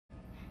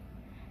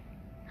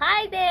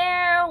Hi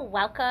there!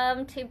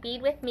 Welcome to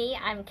Bead with me.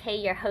 I'm Kay,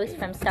 your host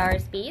from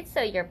Stars Bead.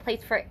 So your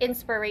place for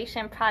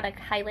inspiration, product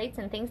highlights,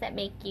 and things that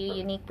make you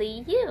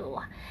uniquely you.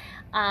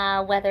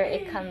 Whether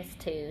it comes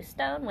to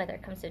stone, whether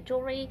it comes to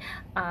jewelry,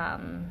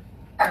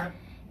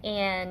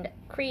 and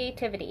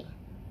creativity.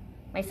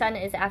 My son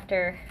is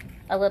after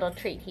a little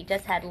treat. He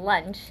just had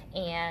lunch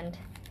and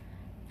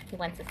he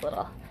wants this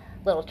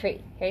little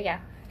treat. Here you go.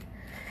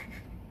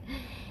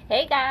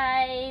 Hey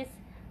guys!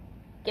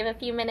 Give a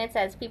few minutes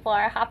as people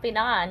are hopping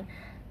on.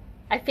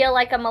 I feel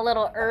like I'm a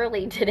little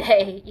early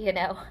today, you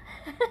know.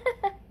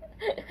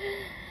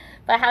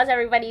 But how's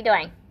everybody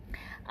doing?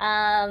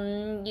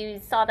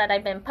 You saw that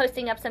I've been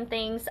posting up some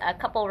things. A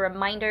couple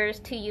reminders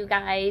to you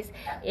guys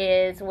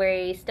is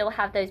we still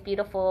have those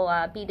beautiful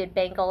beaded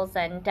bangles.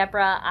 And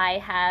Deborah, I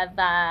have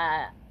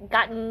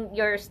gotten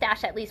your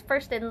stash at least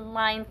first in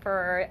line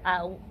for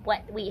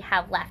what we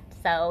have left.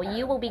 So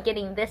you will be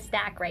getting this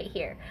stack right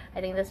here. I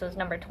think this was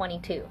number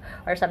 22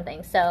 or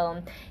something. So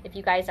if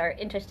you guys are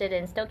interested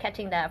in still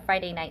catching the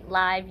Friday Night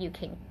Live, you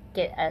can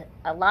get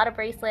a lot of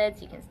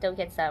bracelets. You can still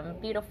get some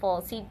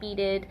beautiful seed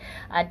beaded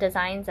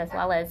designs, as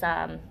well as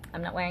I'm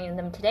not wearing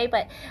them today,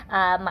 but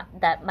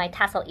my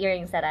tassel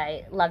earrings that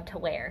I love to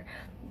wear.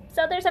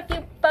 So there's a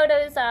few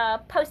photos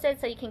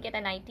posted so you can get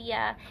an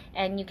idea,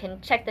 and you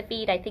can check the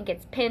feed. I think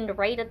it's pinned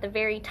right at the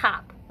very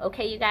top.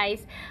 Okay, you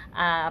guys.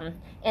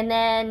 And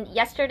then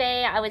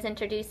yesterday I was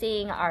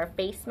introducing our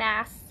face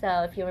masks.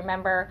 So if you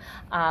remember,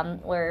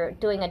 we're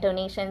doing a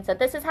donation. So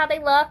this is how they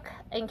look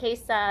in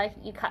case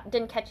you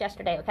didn't catch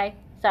yesterday, okay?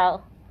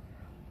 So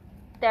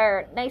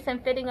they're nice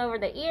and fitting over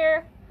the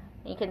ear.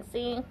 You can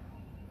see.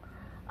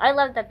 I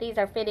love that these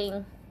are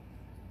fitting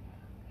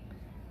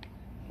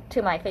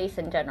to my face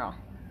in general.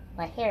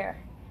 My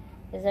hair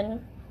is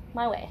in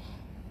my way.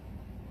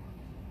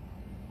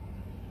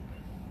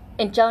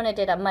 And Jonah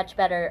did a much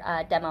better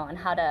demo on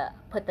how to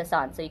put this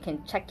on, so you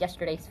can check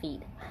yesterday's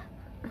feed.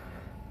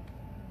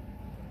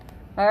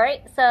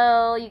 Alright,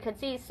 so you can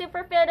see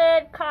super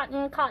fitted,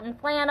 cotton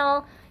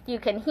flannel. You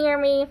can hear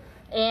me.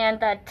 And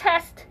the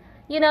test,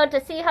 you know,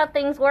 to see how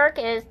things work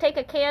is take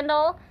a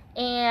candle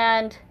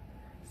and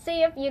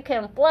see if you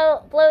can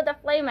blow the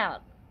flame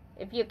out.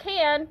 If you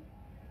can,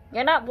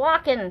 you're not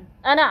blocking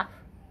enough.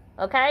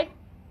 Okay?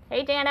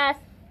 Hey Janice.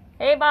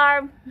 Hey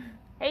Barb.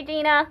 Hey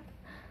Gina.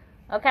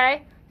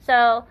 Okay?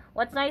 So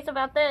what's nice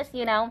about this,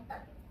 you know,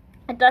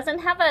 it doesn't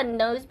have a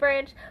nose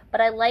bridge,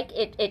 but I like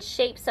it's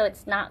shaped so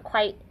it's not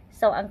quite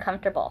so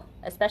uncomfortable,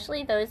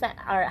 especially those that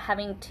are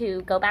having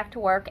to go back to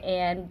work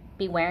and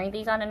be wearing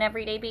these on an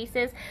everyday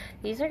basis.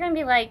 These are going to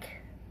be like,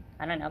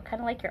 I don't know,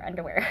 kind of like your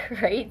underwear,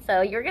 right?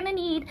 So you're going to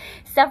need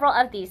several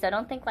of these. So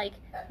don't think like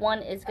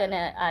one is going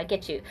to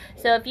get you.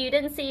 So if you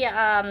didn't see,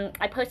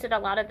 I posted a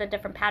lot of the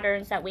different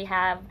patterns that we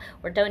have.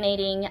 We're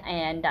donating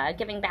and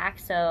giving back.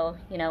 So,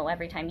 you know,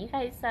 every time you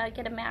guys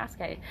get a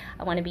mask, I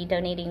want to be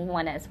donating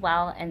one as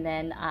well. And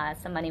then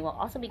some money will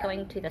also be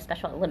going to the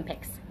Special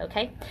Olympics,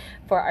 okay,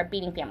 for our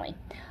beading family.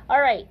 All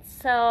right,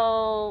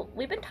 so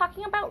we've been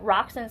talking about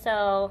rocks, and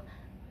so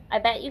I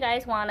bet you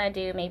guys want to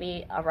do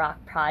maybe a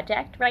rock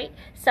project, right?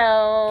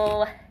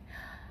 So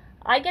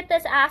I get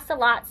this asked a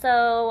lot,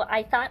 so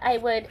I thought I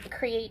would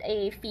create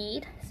a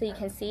feed. So you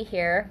can see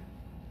here,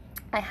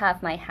 I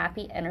have my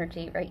happy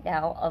energy right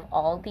now of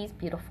all these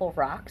beautiful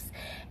rocks.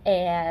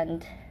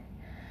 And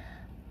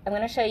I'm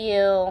going to show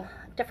you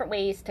different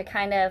ways to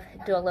kind of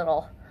do a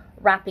little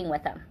wrapping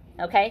with them,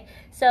 okay?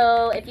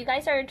 So if you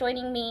guys are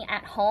joining me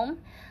at home,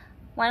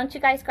 why don't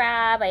you guys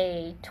grab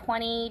a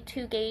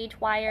 22 gauge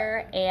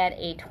wire and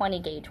a 20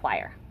 gauge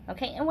wire,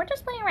 okay? And we're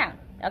just playing around,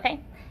 okay?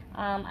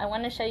 I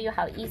want to show you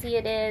how easy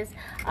it is.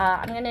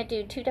 I'm going to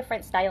do two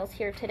different styles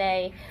here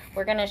today.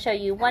 We're going to show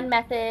you one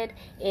method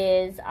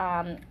is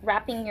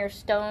wrapping your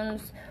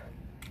stones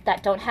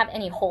that don't have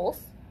any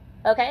holes,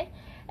 okay?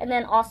 And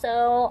then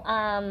also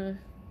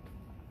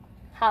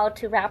how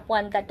to wrap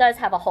one that does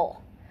have a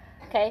hole,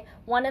 okay?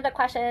 One of the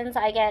questions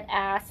I get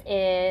asked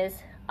is,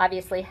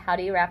 obviously, how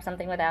do you wrap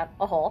something without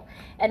a hole?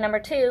 And number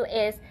two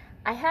is,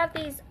 I have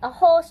a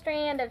whole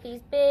strand of these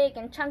big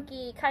and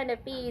chunky kind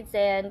of beads,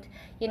 and,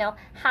 you know,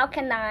 how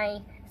can I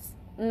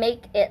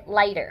make it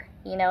lighter?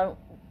 You know,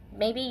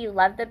 maybe you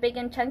love the big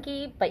and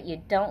chunky, but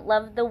you don't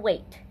love the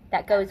weight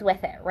that goes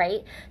with it,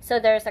 right? So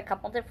there's a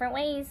couple different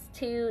ways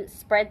to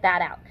spread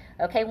that out.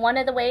 Okay, one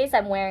of the ways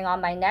I'm wearing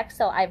on my neck,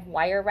 so I've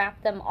wire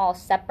wrapped them all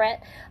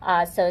separate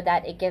so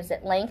that it gives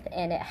it length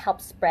and it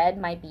helps spread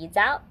my beads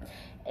out.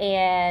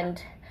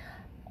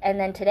 And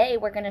then today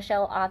we're going to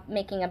show off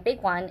making a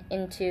big one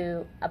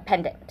into a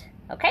pendant,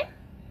 okay?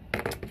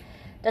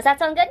 Does that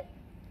sound good?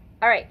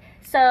 All right,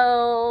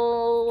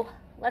 so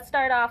let's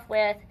start off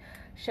with,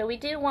 should we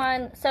do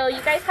one? So you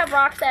guys have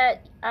rocks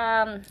that,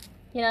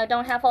 you know,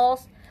 don't have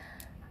holes.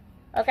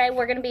 Okay,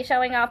 we're going to be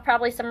showing off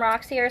probably some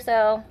rocks here,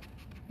 so,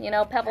 you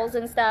know, pebbles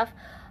and stuff.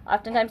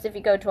 Oftentimes if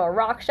you go to a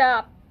rock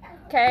shop,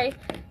 okay,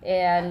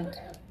 and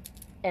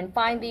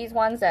find these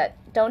ones that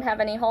don't have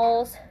any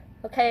holes,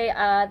 okay,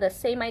 the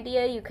same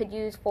idea you could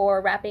use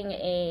for wrapping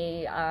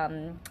a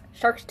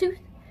shark's tooth,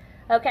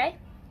 okay?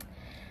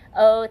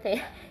 Oh,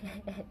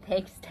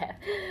 thanks, Steph.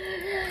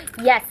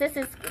 Yes, this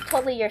is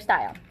totally your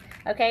style.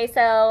 Okay,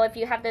 so if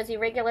you have those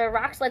irregular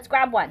rocks, let's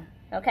grab one.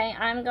 Okay,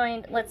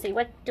 let's see,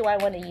 what do I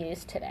want to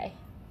use today?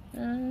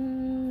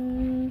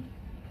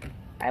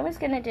 I was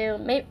gonna do,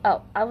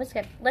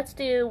 let's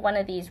do one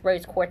of these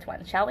rose quartz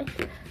ones, shall we?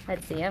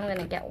 Let's see, I'm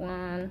gonna get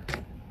one.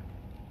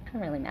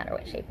 Doesn't really matter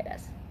what shape it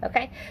is.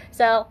 Okay,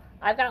 so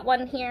I've got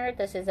one here.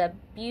 This is a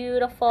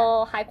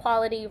beautiful, high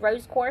quality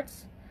rose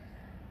quartz.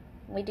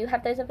 We do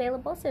have those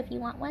available, so if you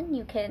want one,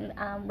 you can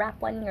wrap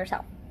one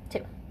yourself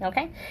too.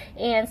 Okay,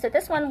 and so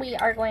this one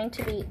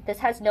this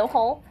has no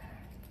hole.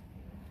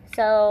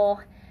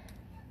 So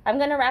I'm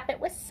gonna wrap it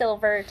with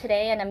silver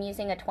today, and I'm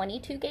using a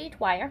 22 gauge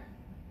wire.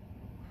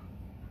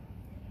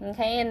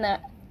 Okay, and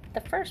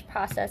the first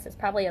process is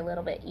probably a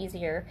little bit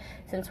easier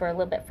since we're a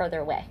little bit further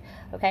away.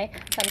 Okay,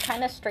 so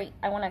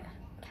I want to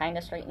kind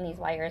of straighten these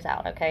wires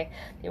out. Okay,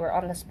 they were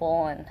on the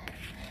spool and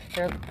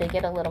they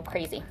get a little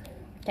crazy.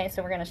 Okay,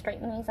 so we're going to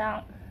straighten these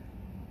out.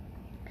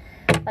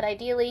 But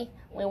ideally,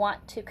 we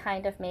want to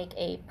kind of make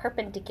a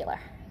perpendicular.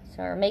 So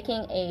we're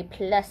making a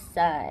plus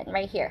sign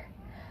right here.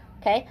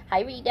 Okay,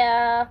 hi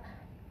Rita.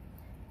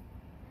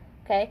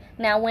 Okay,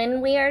 now when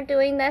we are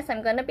doing this,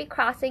 I'm going to be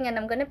crossing and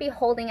I'm going to be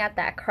holding at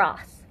that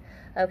cross.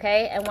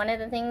 Okay, and one of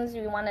the things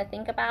we want to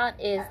think about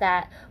is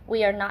that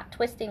we are not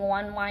twisting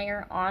one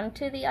wire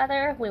onto the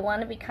other. We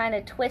want to be kind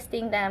of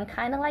twisting them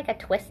kind of like a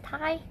twist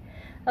tie.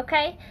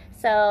 Okay,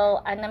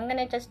 so, and I'm going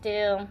to just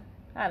do,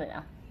 I don't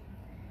know,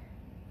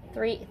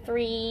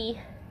 three,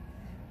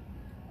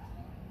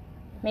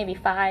 maybe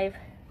 5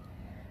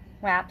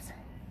 wraps.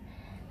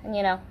 And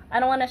you know, I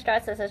don't want to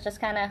stress this, it's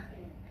just kind of,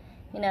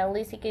 you know,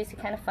 loosey-goosey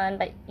kind of fun,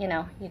 but you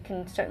know, you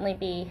can certainly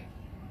be,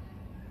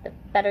 the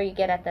better you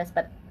get at this,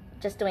 but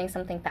just doing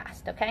something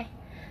fast, okay?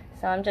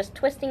 So I'm just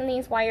twisting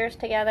these wires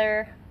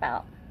together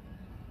about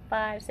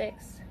 5,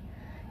 6,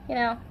 you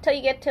know, till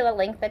you get to a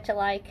length that you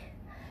like.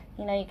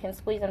 You know, you can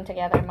squeeze them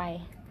together.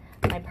 My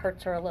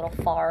parts are a little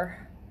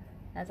far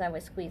as I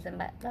was squeezing,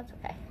 but that's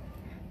okay.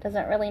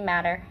 Doesn't really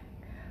matter.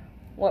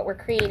 What we're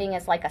creating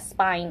is like a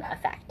spine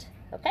effect,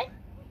 okay?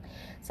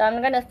 So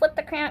I'm going to flip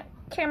the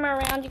camera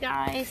around, you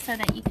guys, so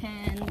that you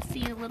can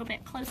see a little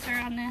bit closer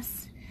on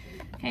this.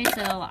 Okay,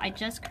 so I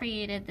just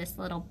created this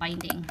little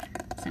binding,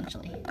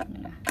 essentially. I'm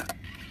going to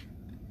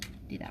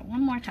do that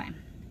one more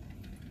time.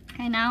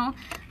 Okay, now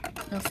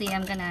you'll see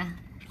I'm going to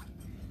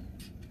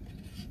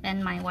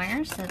bend my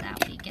wires so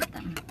that we get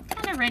them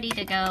kind of ready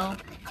to go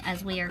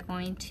as we are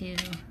going to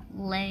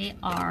lay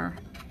our,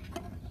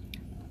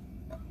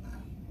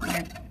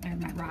 where'd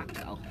my rock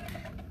go?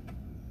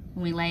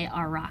 When we lay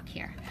our rock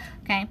here,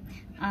 okay?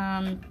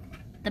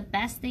 The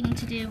best thing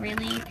to do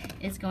really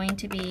is going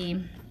to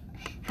be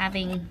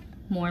having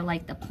more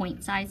like the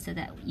point side so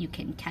that you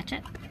can catch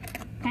it,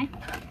 okay?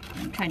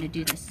 I'm trying to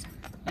do this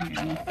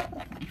underneath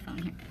my phone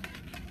here.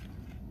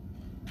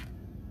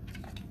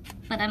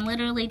 But I'm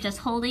literally just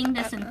holding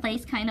this in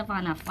place kind of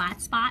on a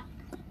flat spot,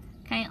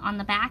 okay, on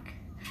the back,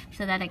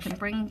 so that I can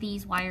bring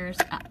these wires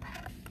up.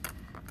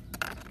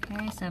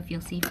 Okay, so if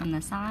you'll see from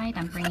the side,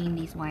 I'm bringing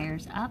these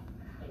wires up,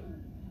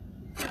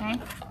 okay,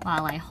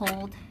 while I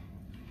hold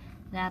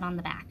that on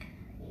the back.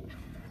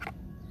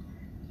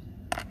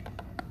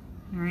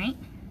 All right,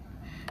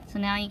 so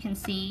now you can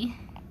see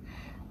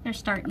they're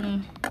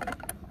starting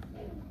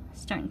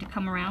to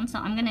come around. So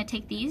I'm gonna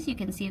take these, you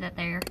can see that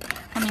they're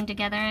coming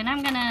together, and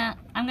I'm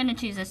gonna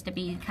choose this to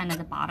be kind of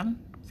the bottom,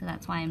 so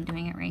that's why I'm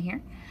doing it right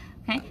here.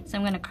 Okay, so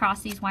I'm gonna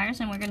cross these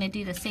wires and we're gonna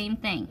do the same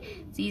thing.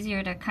 It's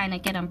easier to kind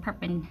of get them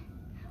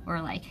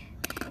or like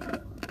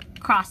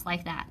cross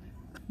like that,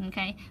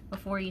 okay,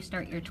 before you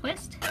start your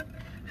twist.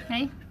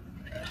 Okay,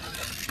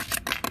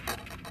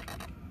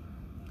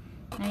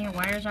 now your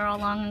wires are all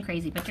long and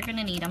crazy, but you're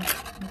gonna need them.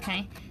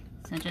 Okay,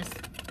 so just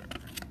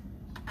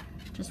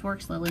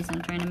work slowly. So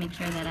I'm trying to make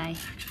sure that I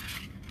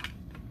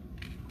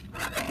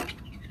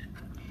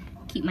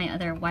keep my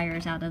other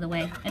wires out of the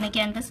way. And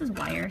again, this is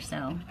wire,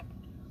 so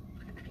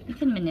you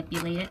can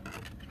manipulate it.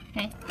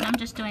 Okay, and I'm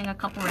just doing a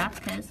couple wraps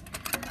because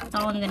that's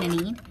all I'm going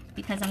to need,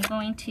 because I'm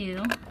going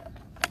to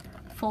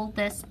fold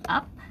this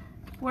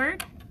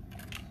upward.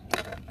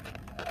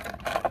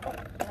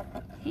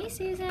 Hey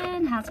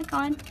Susan, how's it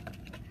going?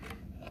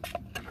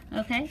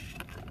 Okay,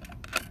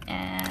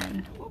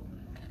 and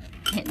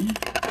hitting.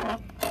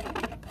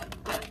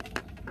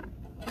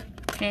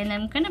 Okay, and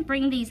I'm going to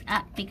bring these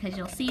up because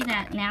you'll see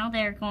that now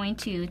they're going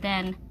to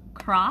then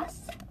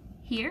cross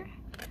here.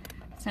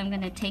 So I'm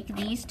going to take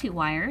these 2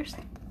 wires,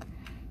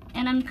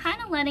 and I'm kind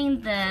of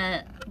letting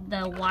the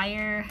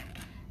wire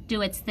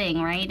do its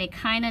thing, right? It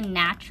kind of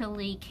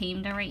naturally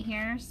came to right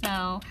here,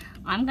 so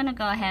I'm going to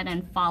go ahead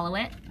and follow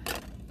it.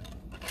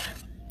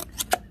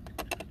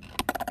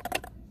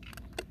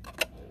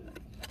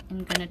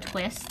 I'm going to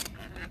twist,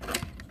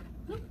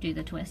 do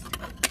the twist,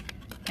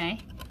 okay?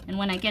 And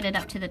when I get it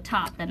up to the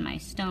top, then my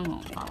stone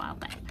won't fall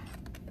out, but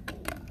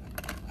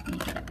let me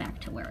get it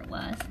back to where it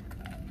was.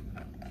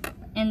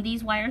 And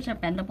these wires are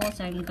bendable,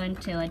 so I'm going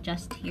to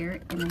adjust here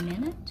in a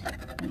minute.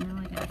 And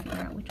now I gotta figure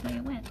out which way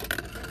it went.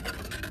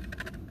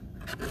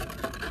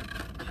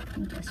 I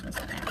think this was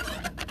the back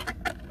side.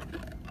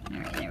 All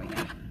right, there we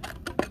go.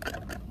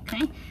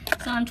 Okay,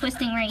 so I'm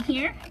twisting right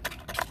here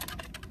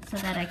so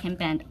that I can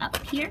bend up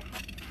here.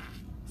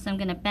 So I'm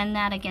gonna bend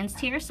that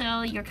against here.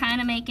 So you're kind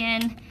of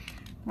making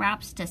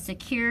wraps to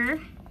secure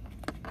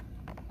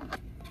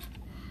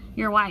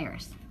your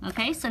wires.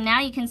 Okay, so now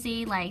you can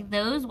see like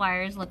those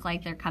wires look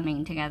like they're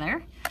coming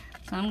together.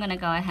 So I'm gonna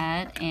go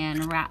ahead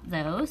and wrap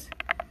those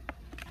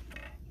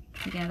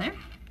together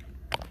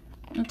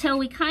until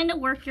we kind of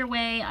work your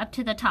way up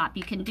to the top.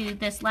 You can do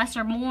this less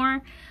or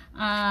more,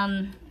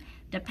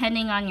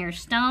 depending on your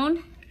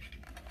stone.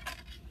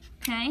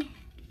 Okay.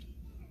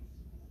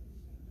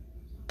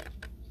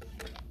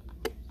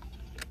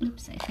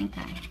 Oops, I think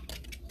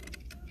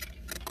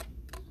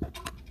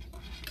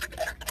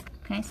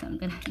okay, so I'm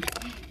gonna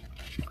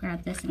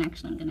grab this and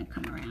actually I'm gonna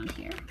come around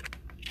here.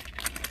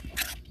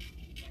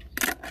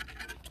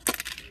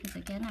 Because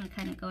again, I'm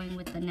kind of going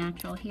with the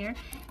natural here.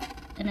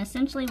 And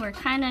essentially we're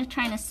kind of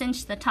trying to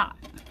cinch the top.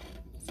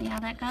 See how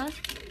that goes?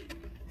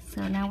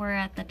 So now we're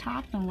at the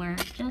top and we're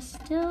just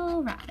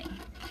still wrapping.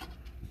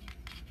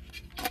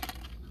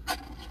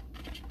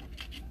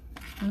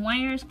 And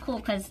wire is cool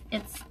because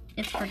it's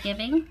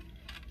forgiving.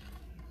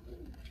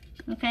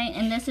 Okay,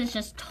 and this is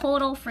just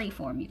total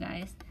freeform, you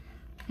guys.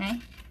 Okay,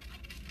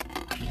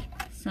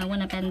 so I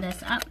want to bend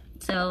this up.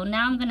 So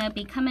now I'm going to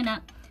be coming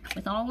up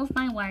with all of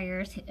my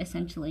wires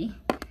essentially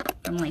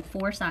from like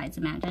 4 sides,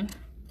 imagine.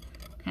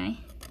 Okay,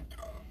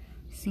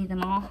 see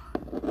them all?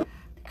 They're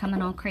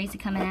coming all crazy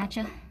coming at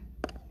you.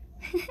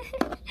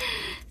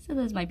 So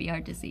those might be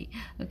hard to see.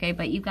 Okay,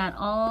 but you've got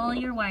all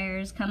your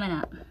wires coming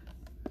up.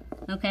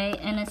 Okay,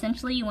 and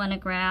essentially you want to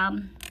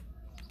grab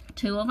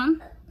 2 of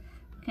them,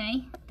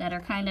 okay, that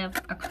are kind of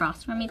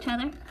across from each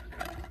other.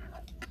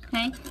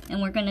 Okay,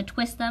 and we're going to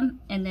twist them,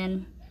 and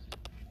then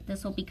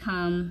this will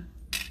become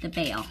the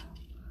bail.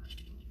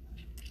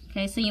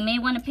 Okay, so you may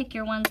want to pick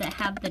your ones that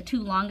have the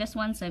 2 longest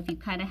ones. So if you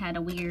kind of had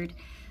a weird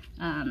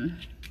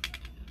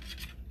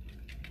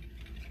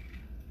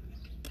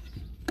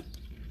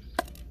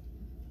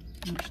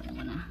actually I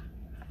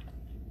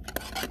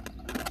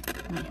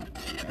want to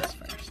do this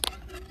first.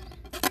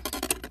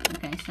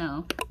 Okay,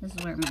 so this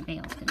is where my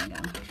bail is going to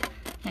go.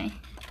 Okay.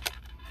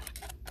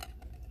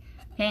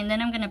 Okay, and then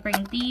I'm going to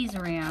bring these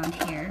around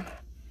here.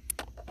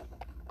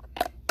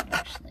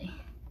 Actually,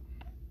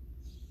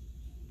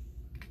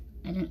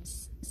 I didn't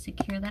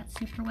secure that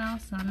super well,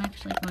 so I'm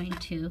actually going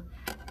to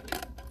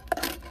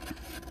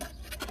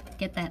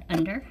get that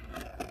under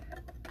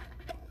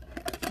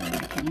so I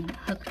can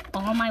hook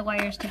all my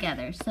wires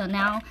together. So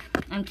now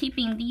I'm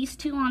keeping these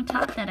 2 on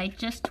top that I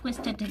just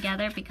twisted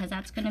together because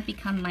that's going to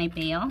become my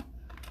bail.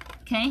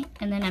 Okay,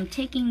 and then I'm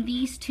taking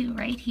these 2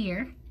 right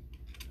here.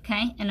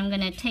 Okay, and I'm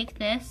going to take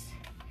this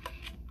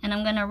and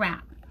I'm going to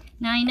wrap.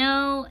 Now I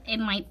know it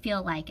might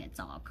feel like it's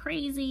all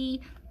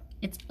crazy.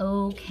 It's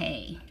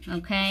okay,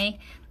 okay?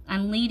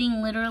 I'm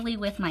leading literally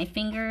with my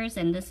fingers,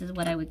 and this is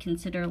what I would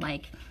consider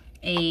like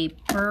a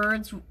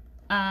bird's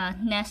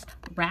nest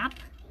wrap,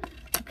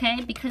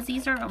 okay? Because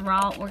these are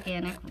raw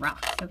organic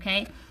rocks,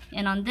 okay?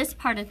 And on this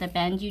part of the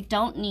bend, you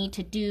don't need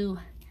to do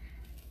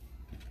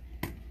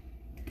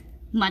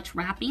much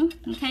wrapping,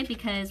 okay?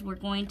 Because we're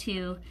going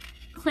to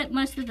clip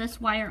most of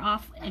this wire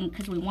off, and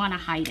because we want to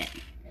hide it.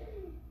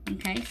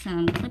 Okay, so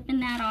I'm clipping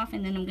that off,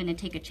 and then I'm going to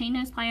take a chain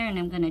nose plier and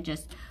I'm going to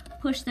just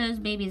push those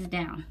babies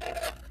down.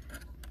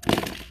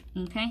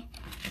 Okay,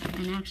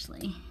 and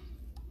actually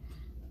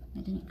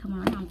I didn't come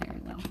around very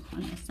well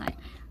on this side,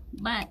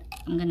 but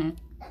I'm going to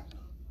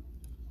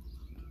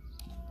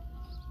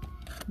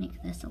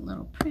make this a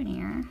little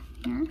prettier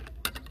here.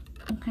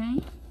 Okay,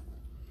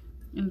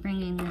 and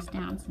bringing this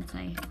down since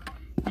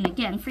and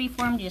again,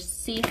 freeform,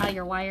 just see how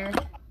your wire,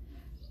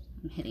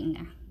 I'm hitting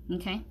there.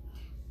 Okay,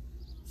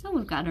 so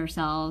we've got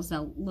ourselves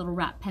a little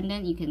wrap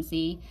pendant. You can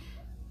see,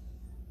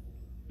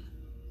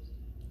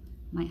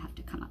 might have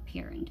to come up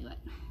here and do it.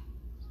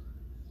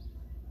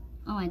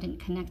 Oh, I didn't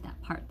connect that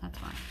part, that's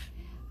why.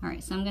 All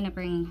right, so I'm gonna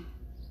bring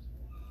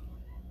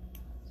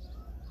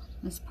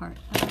this part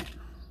up,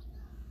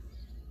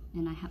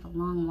 and I have a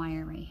long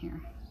wire right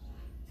here.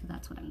 So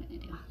that's what I'm gonna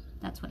do.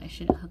 That's what I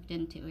should have hooked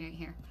into right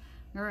here.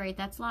 All right,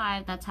 that's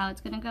live, that's how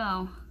it's gonna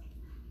go.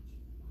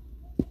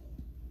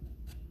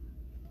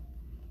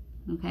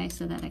 Okay,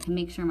 so that I can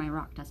make sure my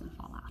rock doesn't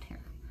fall out here.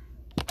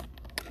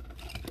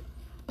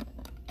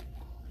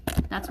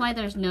 That's why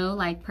there's no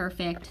like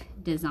perfect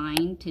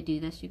design to do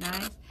this, you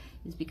guys,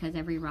 is because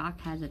every rock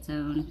has its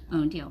own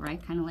deal,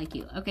 right? Kind of like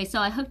you. Okay, so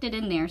I hooked it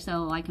in there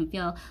so I can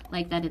feel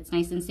like that it's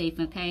nice and safe,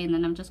 okay? And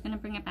then I'm just gonna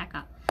bring it back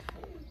up.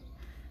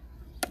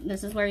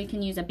 This is where you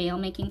can use a bail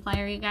making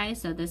plier, you guys.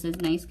 So this is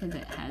nice because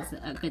it has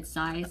a good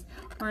size.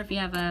 Or if you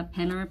have a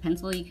pen or a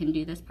pencil, you can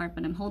do this part,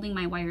 but I'm holding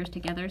my wires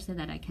together so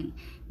that I can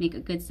make a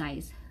good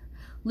size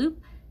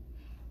loop.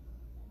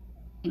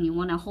 And you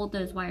want to hold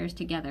those wires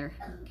together,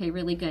 okay,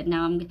 really good.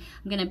 Now I'm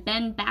going to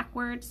bend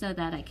backwards so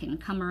that I can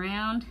come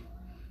around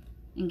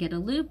and get a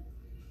loop,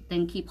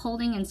 then keep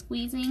holding and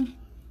squeezing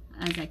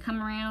as I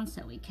come around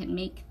so we can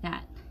make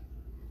that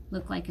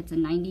look like it's a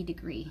 90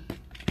 degree.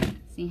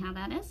 See See how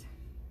that is?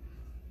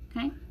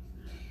 Okay.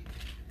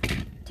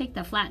 Take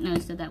the flat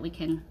nose so that we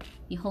can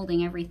be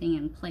holding everything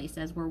in place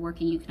as we're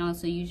working. You can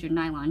also use your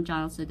nylon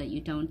gel so that you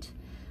don't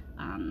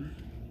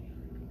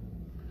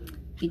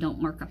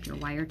mark up your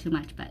wire too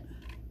much, but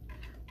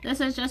this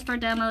is just for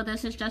demo,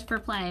 this is just for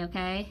play,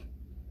 okay?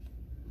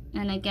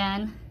 And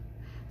again,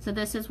 so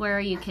this is where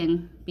you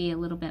can be a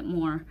little bit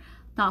more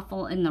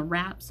thoughtful in the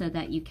wrap so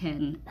that you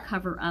can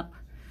cover up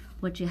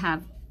what you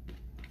have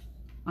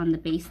on the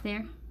base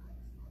there.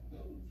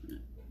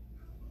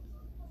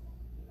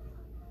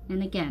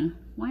 And again,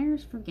 wire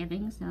is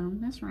forgiving, so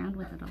mess around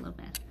with it a little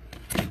bit.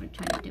 I'm going to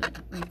try to do it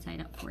right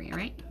side up for you,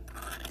 right?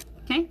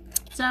 Okay,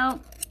 so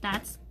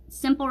that's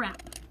simple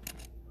wrap.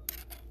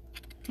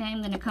 Okay,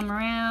 I'm going to come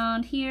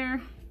around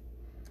here.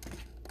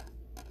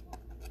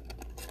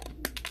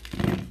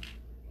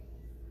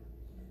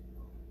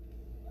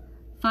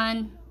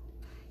 Fun.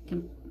 You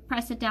can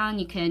press it down.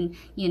 You can,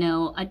 you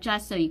know,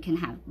 adjust so you can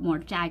have more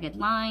jagged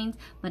lines.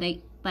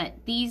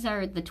 But these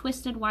are the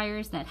twisted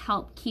wires that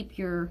help keep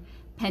your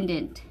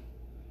pendant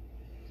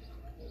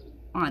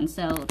on.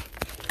 So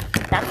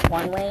that's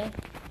one way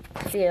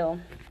to do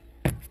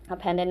a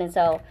pendant. And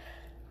so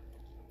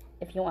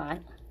if you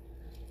want,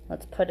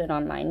 let's put it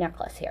on my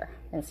necklace here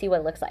and see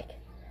what it looks like.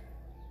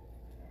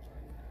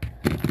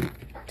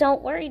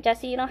 Don't worry,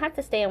 Jesse, you don't have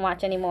to stay and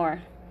watch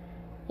anymore.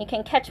 You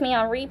can catch me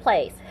on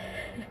replays.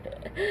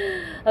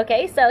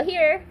 Okay, so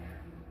here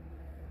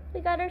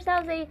we got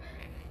ourselves a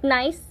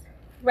nice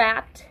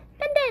wrapped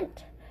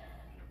pendant.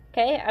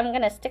 Okay, I'm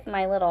gonna stick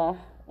my little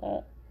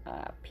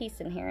piece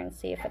in here and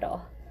see if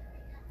it'll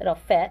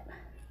fit,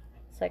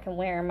 so I can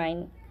wear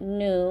my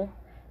new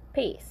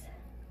piece.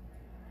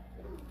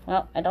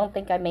 Well, I don't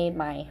think I made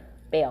my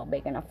bail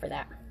big enough for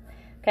that.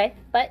 Okay,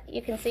 but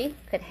you can see,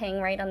 could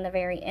hang right on the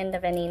very end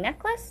of any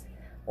necklace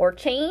or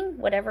chain,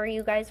 whatever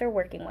you guys are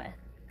working with.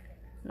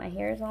 My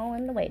hair is all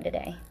in the way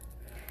today.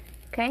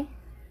 Okay,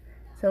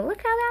 so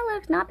look how that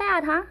looks. Not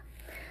bad, huh?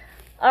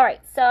 All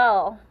right,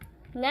 so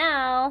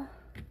now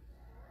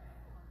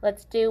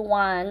let's do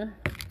one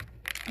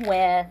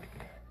with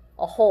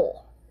a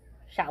hole,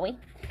 shall we?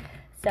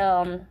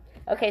 So,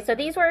 okay, so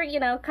these were, you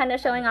know, kind of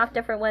showing off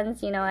different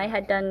ones. You know, I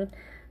had done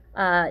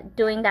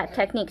doing that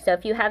technique. So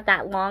if you have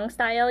that long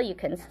style, you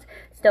can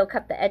still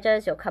cut the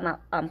edges. You'll come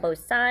out on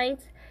both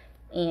sides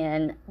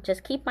and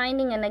just keep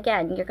binding. And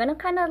again, you're going to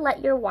kind of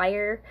let your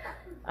wire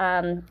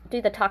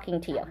do the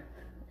talking to you,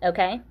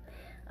 okay?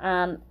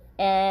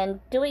 And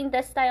doing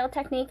this style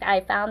technique,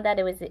 I found that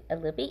it was a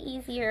little bit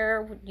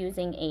easier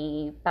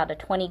using about a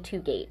 22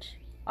 gauge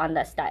on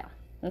this style.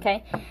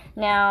 Okay,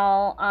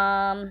 now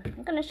I'm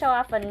going to show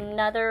off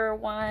another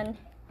one.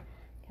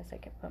 Guess I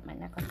could put my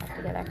necklace back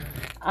together.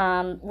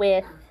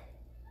 I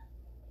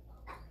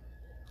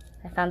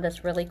found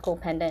this really cool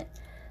pendant,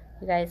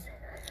 you guys,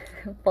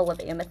 full of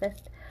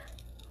amethyst.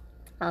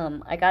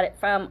 I got it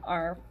from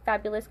our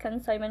fabulous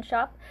consignment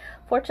shop.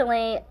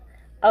 Fortunately,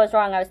 I was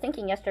wrong. I was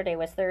thinking yesterday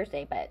was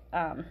Thursday, but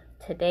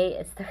today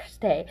is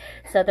Thursday,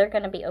 so they're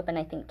going to be open,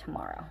 I think,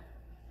 tomorrow.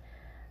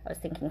 I was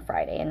thinking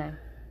Friday, and I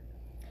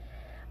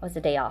was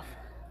a day off.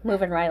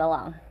 Moving right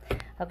along.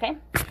 Okay.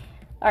 All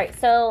right.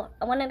 So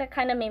I wanted to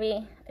kind of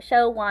maybe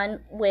show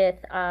one with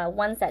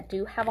ones that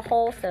do have a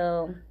hole.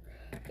 So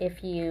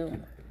if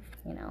you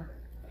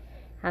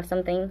have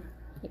something,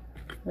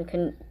 we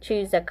can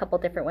choose a couple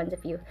different ones.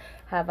 If you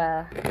have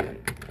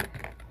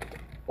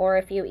or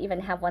if you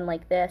even have one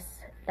like this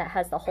that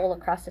has the hole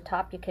across the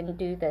top, you can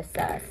do this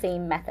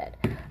same method.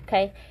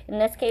 Okay. In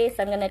this case,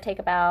 I'm going to take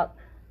about,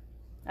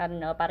 I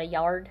don't know, about a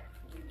yard,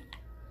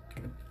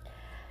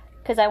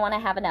 because I want to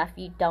have enough.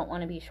 You don't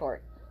want to be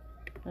short.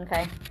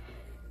 Okay.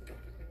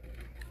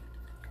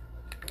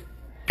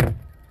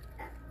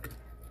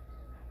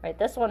 Right,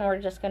 this one we're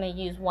just going to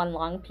use one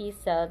long piece,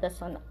 so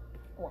this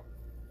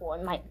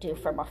one might do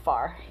from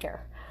afar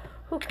here,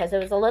 because it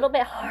was a little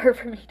bit hard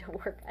for me to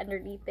work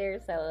underneath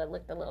there, so it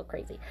looked a little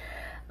crazy.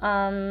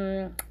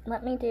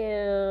 Let me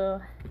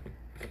do,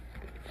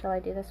 shall I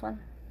do this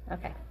one?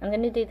 Okay, I'm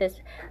going to do this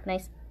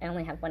nice, I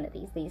only have one of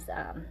these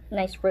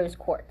nice rose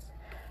quartz.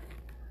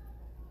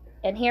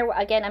 And here,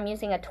 again, I'm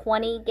using a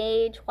 20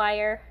 gauge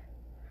wire.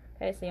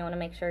 Okay, so you want to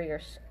make sure your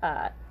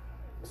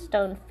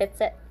stone fits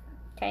it.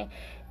 Okay,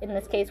 in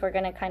this case, we're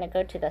going to kind of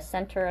go to the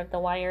center of the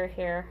wire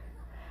here.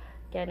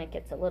 Again, it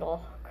gets a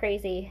little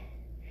crazy.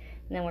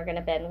 And then we're going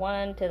to bend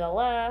one to the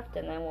left,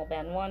 and then we'll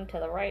bend one to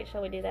the right.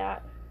 Shall we do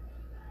that?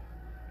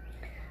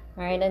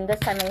 All right, and this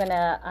time I'm going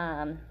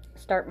to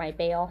start my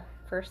bail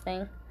first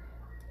thing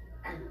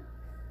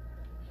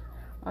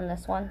on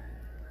this one.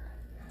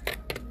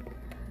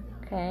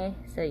 Okay,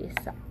 so you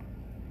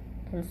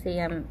can see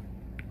I'm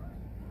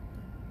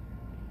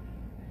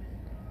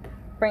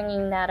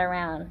bringing that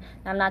around.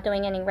 I'm not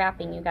doing any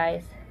wrapping, you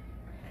guys.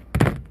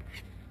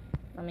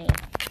 Let me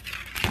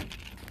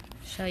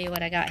show you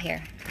what I got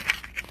here.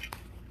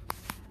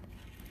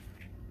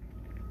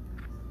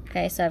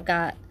 Okay, so I've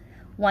got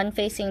one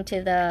facing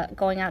to the,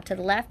 going out to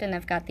the left, and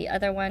I've got the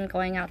other one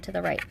going out to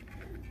the right.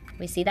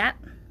 We see that?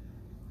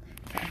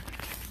 Okay.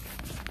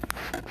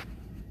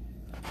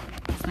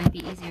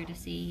 might be easier to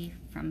see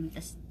from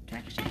this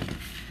direction.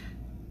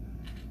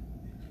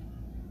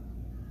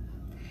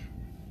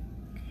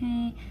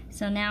 Okay,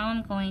 so now I'm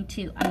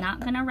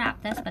not going to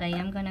wrap this, but I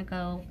am going to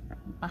go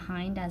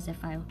behind as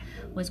if I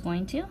was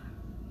going to.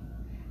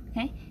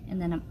 Okay,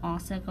 and then I'm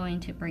also going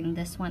to bring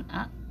this one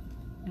up,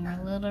 and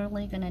we're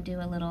literally going to do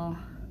a little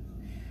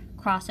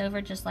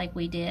crossover just like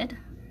we did,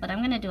 but I'm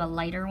going to do a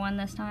lighter one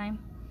this time,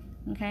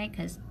 okay,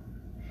 because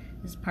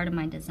this is part of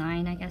my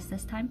design, I guess,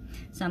 this time.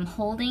 So I'm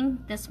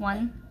holding this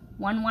one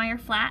wire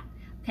flat,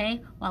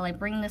 okay, while I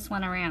bring this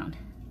one around.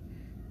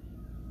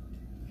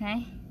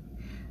 Okay,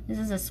 this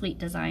is a sweet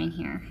design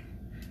here.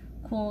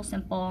 Cool,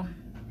 simple.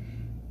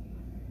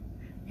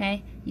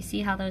 Okay, you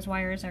see how those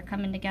wires are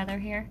coming together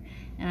here?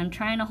 And I'm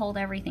trying to hold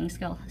everything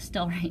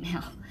still right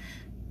now.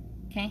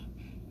 Okay,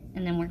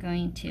 and then we're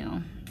going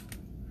to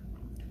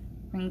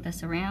bring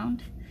this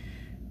around.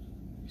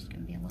 Just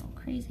gonna be a little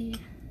crazy.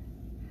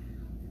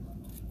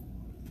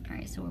 All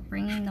right, so we're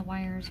bringing the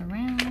wires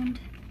around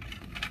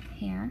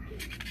here.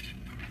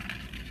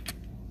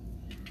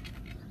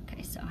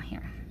 Okay, so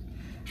here.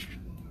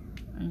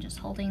 I'm just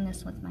holding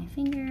this with my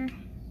finger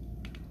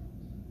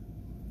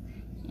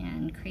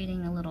and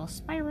creating a little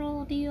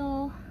spiral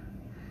deal.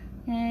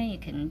 Okay, you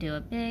can do a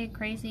big,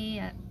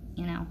 crazy,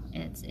 you know,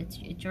 it's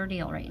your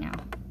deal right now,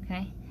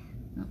 okay?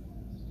 Oh,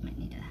 might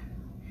need to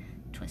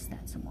twist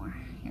that some more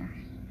here.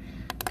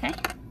 Okay,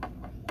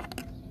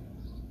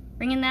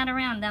 bringing that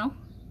around though.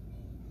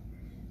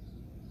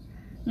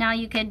 Now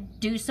you could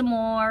do some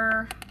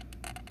more,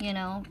 you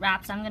know,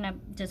 wraps. I'm gonna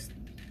just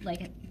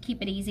like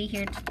keep it easy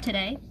here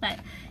today, but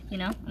you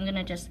know, I'm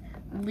gonna just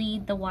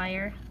lead the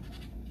wire.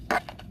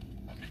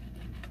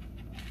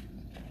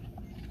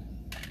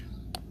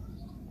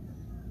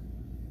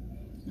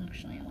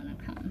 Actually, I want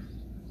to come.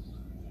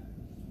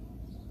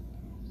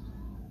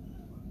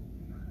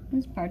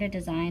 This is part of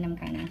design. I'm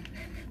kind of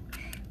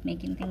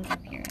making things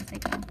up here as I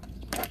go.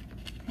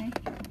 Okay,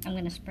 I'm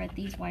going to spread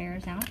these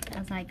wires out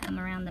as I come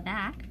around the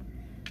back.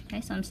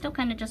 Okay, so I'm still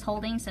kind of just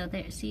holding, so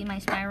there, see my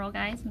spiral,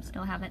 guys? I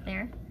still have it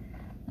there.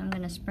 I'm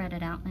going to spread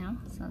it out now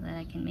so that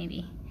I can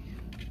maybe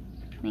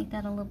make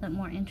that a little bit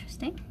more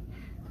interesting.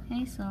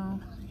 Okay, so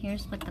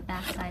here's what the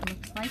back side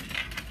looks like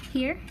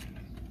here.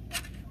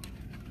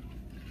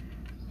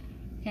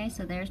 Okay,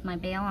 so there's my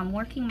bail. I'm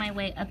working my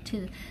way up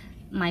to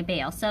my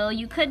bail. So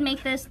you could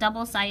make this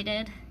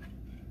double-sided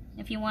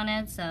if you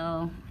wanted.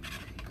 So,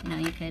 you know,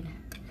 you could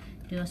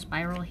do a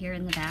spiral here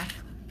in the back.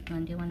 You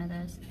want to do one of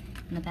those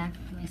in the back?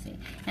 Let me see.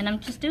 And I'm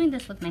just doing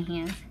this with my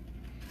hands.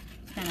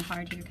 It's kind of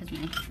hard here because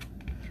my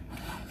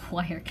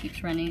wire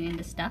keeps running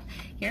into stuff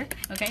here.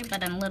 Okay,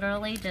 but I'm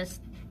literally just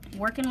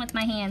working with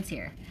my hands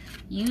here.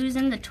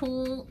 Using the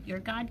tool, your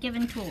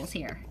God-given tools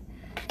here.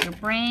 Your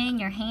brain,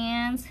 your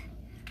hands.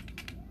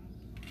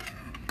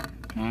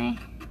 Okay, I'm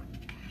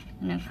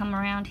gonna come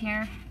around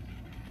here.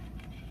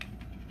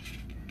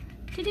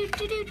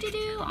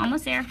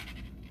 Almost there.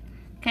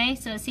 Okay,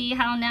 so see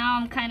how now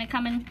I'm kind of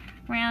coming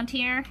around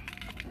here?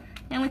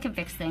 And we can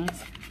fix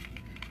things.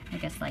 I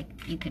guess like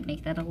you could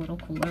make that a little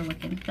cooler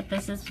looking, but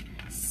this is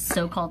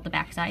so-called the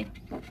backside.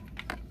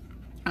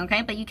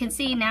 Okay, but you can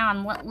see now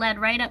I'm led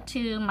right up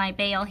to my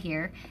bail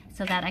here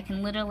so that I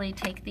can literally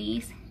take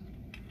these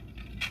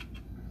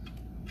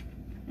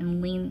and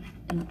lean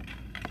and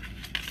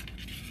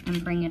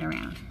bring it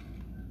around.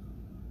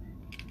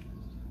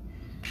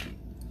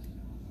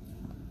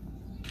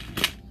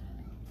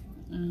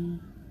 I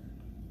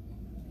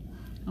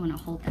want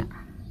to hold that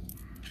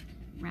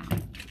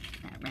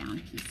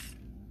round piece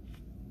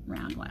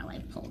round while I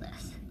pull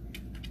this.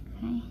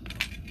 Okay.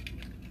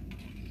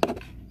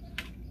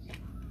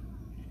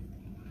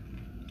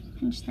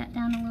 Pinch that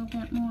down a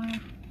little bit more.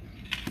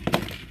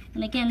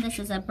 And again, this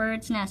is a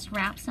bird's nest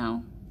wrap,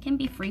 so it can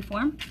be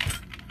freeform.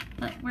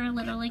 But we're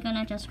literally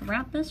gonna just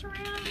wrap this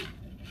around.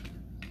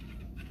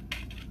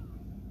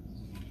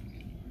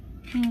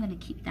 I'm gonna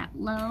keep that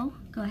low.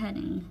 Go ahead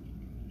and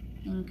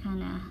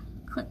kind of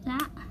clip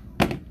that.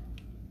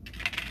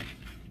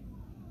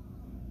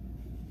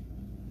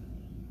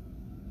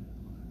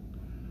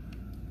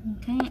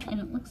 Okay, and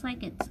it looks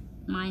like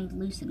mine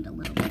loosened a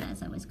little bit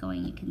as I was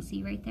going. You can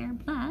see right there,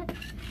 but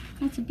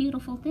that's a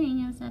beautiful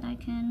thing is that I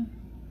can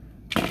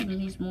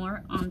use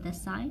more on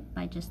this side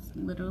by just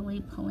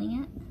literally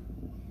pulling it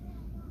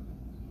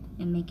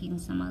and making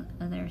some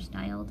other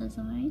style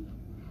design.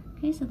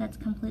 Okay, so that's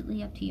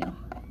completely up to you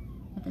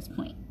at this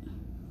point.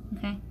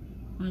 Okay,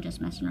 I'm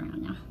just messing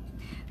around now.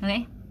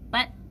 Okay,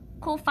 but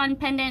cool, fun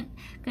pendant,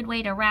 good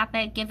way to wrap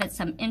it, give it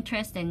some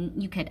interest,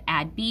 and you could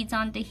add beads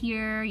onto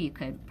here. You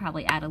could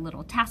probably add a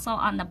little tassel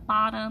on the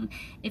bottom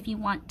if you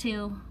want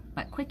to,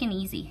 but quick and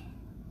easy.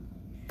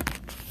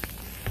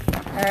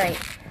 All right,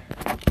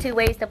 2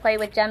 ways to play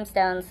with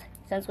gemstones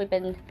since we've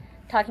been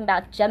talking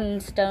about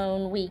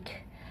gemstone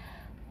week.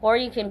 Or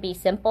you can be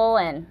simple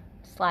and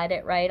slide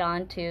it right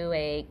onto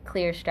a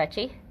clear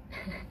stretchy.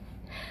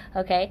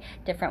 Okay,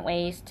 different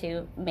ways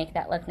to make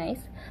that look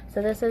nice.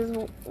 So this is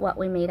what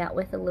we made out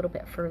with a little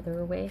bit further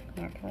away.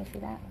 Here, can we see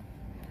that?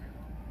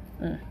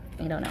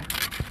 I don't know.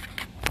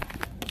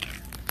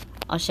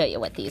 I'll show you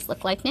what these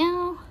look like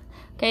now.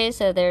 Okay,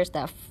 so there's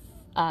the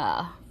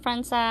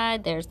front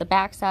side, there's the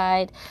back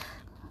side.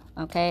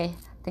 Okay,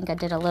 I think I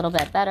did a little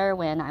bit better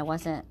when I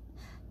wasn't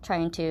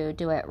trying to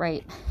do it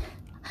right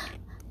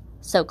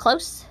so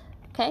close.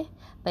 Okay,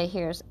 but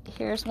here's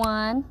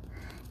one,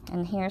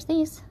 and here's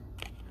these.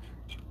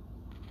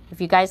 If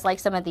you guys like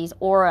some of these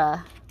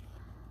aura,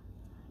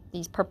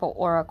 these purple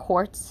aura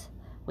quartz,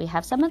 we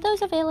have some of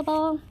those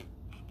available.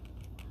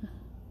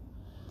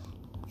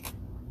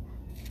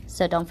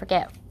 So don't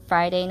forget,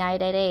 Friday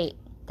night at 8,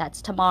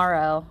 that's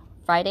tomorrow.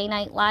 Friday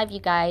Night Live, you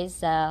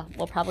guys,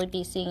 we'll probably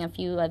be seeing a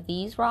few of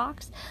these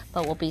rocks,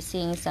 but we'll be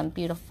seeing some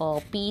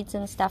beautiful beads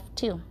and stuff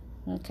too,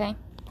 okay?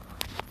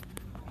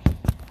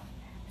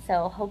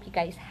 So hope you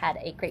guys had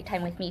a great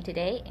time with me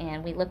today,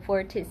 and we look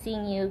forward to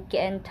seeing you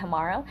again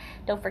tomorrow.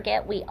 Don't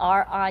forget, we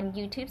are on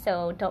YouTube,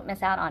 so don't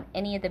miss out on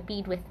any of the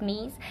Bead with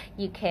me's.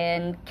 You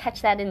can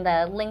catch that in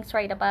the links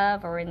right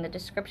above or in the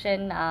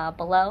description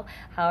below,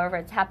 however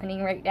it's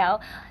happening right now.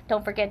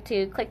 Don't forget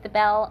to click the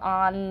bell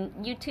on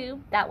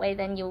YouTube. That way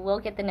then you will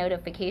get the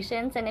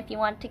notifications, and if you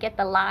want to get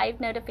the live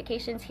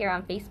notifications here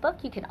on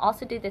Facebook, you can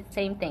also do the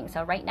same thing.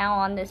 So right now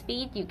on this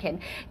feed, you can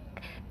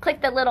click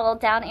the little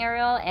down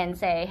arrow and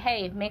say,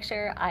 hey, make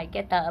sure I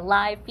get the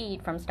live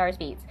feed from Stars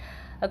Beads.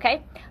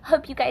 Okay?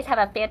 Hope you guys have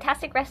a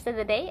fantastic rest of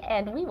the day,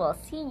 and we will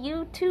see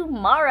you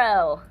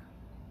tomorrow.